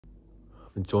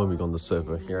and join me on the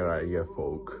server. Here I hear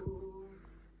folk.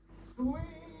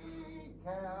 Sweet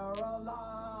Caroline.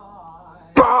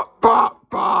 Bah, bah,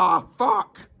 bah,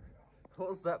 fuck!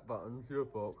 What's that button? It's your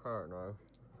fault, I don't know.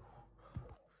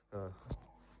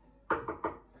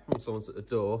 Someone's at the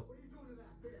door.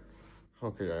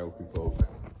 Okay, I help you folk.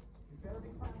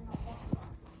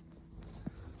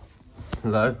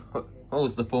 Hello? Oh,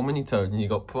 it's the 4 mini toad, and you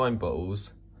got prime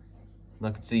bottles. And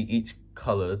I can see each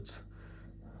coloured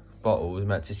bottle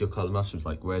matches your colour mushrooms,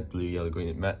 like red, blue, yellow, green.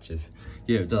 It matches.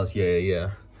 Yeah, it does.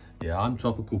 Yeah. I'm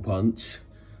tropical punch.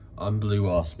 I'm blue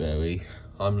raspberry.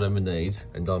 I'm lemonade,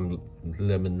 and I'm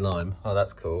lemon lime. Oh,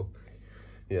 that's cool.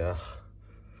 Yeah.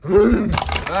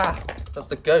 Ah, that's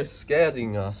the ghost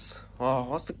scaring us. Oh,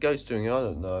 what's the ghost doing? I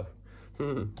don't know.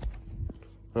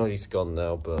 Oh, he's gone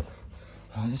now, but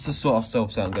let's just sort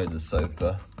ourselves out and go to the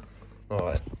sofa. All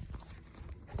right.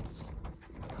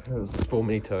 It was the 4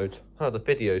 mini toad. Oh, the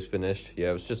video's finished.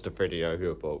 Yeah, it was just a video.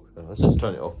 Your fault. Let's just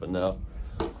turn it off for now.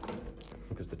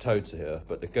 Because the toads are here,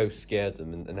 but the ghost scared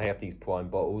them, and they have these prime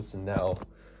bottles, and now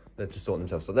they're just sorting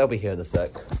themselves. So they'll be here in a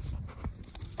sec.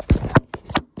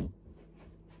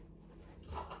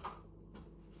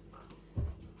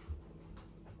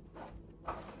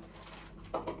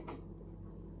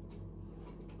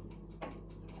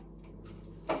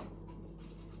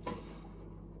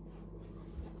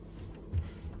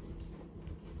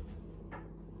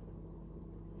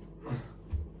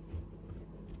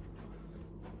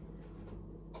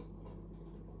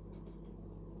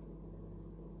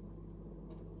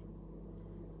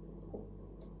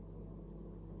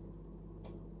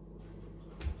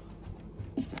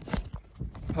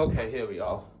 Okay, here we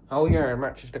are. Oh yeah, it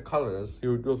matches the colours.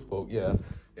 Your fault, yeah.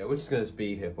 Yeah, we're just gonna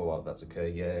be here for a while, that's okay.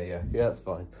 Yeah, that's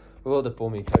fine. Well, the 4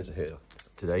 mini toads are here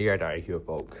today. Yeah, your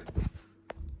fault.